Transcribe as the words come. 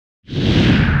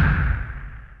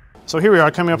So here we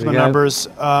are coming up with the numbers.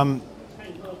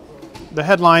 The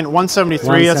headline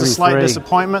 173, that's a slight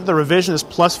disappointment. The revision is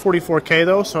plus 44K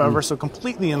though, so however, so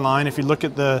completely in line if you look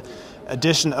at the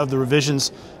addition of the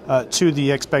revisions to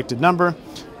the expected number.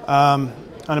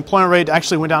 Unemployment rate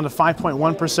actually went down to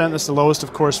 5.1%. That's the lowest,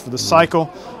 of course, for the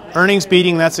cycle. Earnings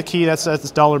beating, that's a key. That's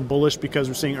dollar bullish because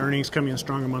we're seeing earnings coming in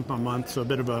stronger month on month, so a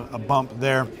bit of a bump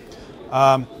there.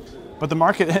 But the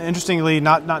market, interestingly,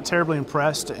 not terribly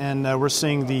impressed, and we're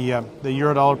seeing the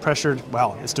euro dollar pressured.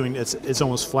 Well, it's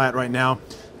almost flat right now.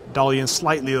 Dollar yen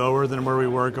slightly lower than where we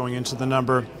were going into the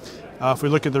number. If we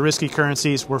look at the risky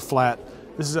currencies, we're flat.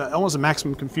 This is almost a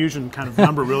maximum confusion kind of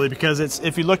number, really, because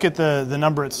if you look at the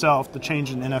number itself, the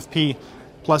change in NFP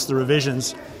plus the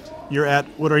revisions, you're at,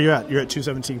 what are you at? You're at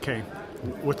 217K,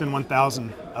 within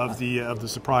 1,000 of the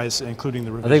surprise, including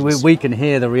the revisions. I think we can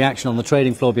hear the reaction on the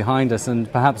trading floor behind us,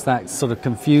 and perhaps that sort of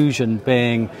confusion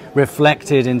being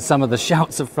reflected in some of the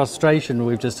shouts of frustration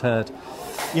we've just heard.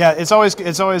 Yeah, it's always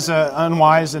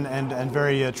unwise and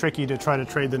very tricky to try to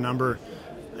trade the number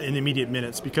in immediate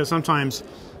minutes, because sometimes,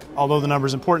 although the number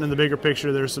is important in the bigger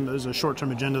picture, there's a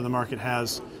short-term agenda the market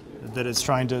has that it's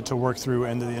trying to work through,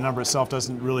 and the number itself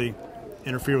doesn't really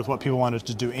interfere with what people wanted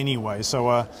to do anyway.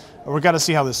 So we've got to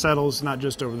see how this settles, not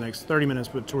just over the next 30 minutes,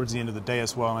 but towards the end of the day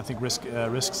as well. And I think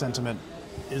risk sentiment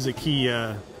is a key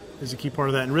part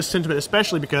of that, and risk sentiment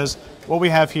especially because what we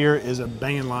have here is a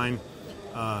bang in line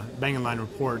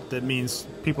report. That means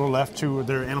people are left to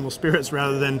their animal spirits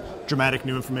rather than dramatic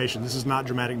new information. This is not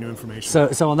dramatic new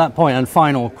information. So on that point, and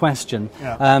final question,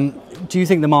 do you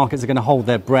think the markets are going to hold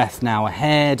their breath now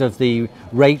ahead of the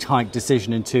rate hike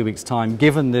decision in 2 weeks' time,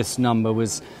 given this number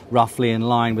was roughly in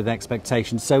line with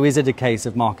expectations? So is it a case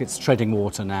of markets treading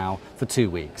water now for 2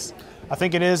 weeks? I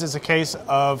think it is. It's a case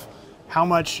of how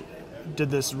much did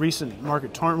this recent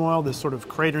market turmoil, this sort of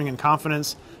cratering in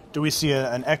confidence, do we see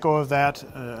an echo of that,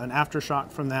 an aftershock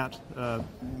from that,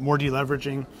 more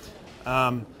deleveraging?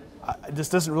 This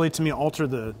doesn't really, to me, alter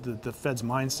the Fed's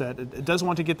mindset. It does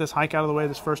want to get this hike out of the way,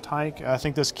 this first hike. I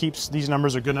think these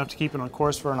numbers are good enough to keep it on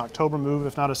course for an October move,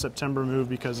 if not a September move,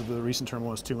 because of the recent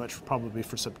turmoil is too much probably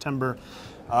for September.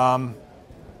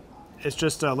 It's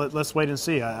just, let's wait and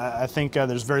see. I think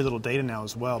there's very little data now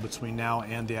as well between now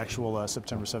and the actual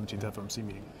September 17th FOMC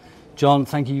meeting. John,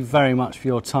 thank you very much for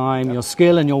your time, your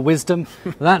skill and your wisdom.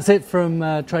 That's it from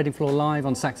Trading Floor Live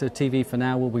on Saxo TV for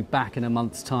now. We'll be back in a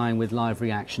month's time with live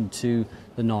reaction to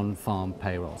the non-farm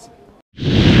payrolls.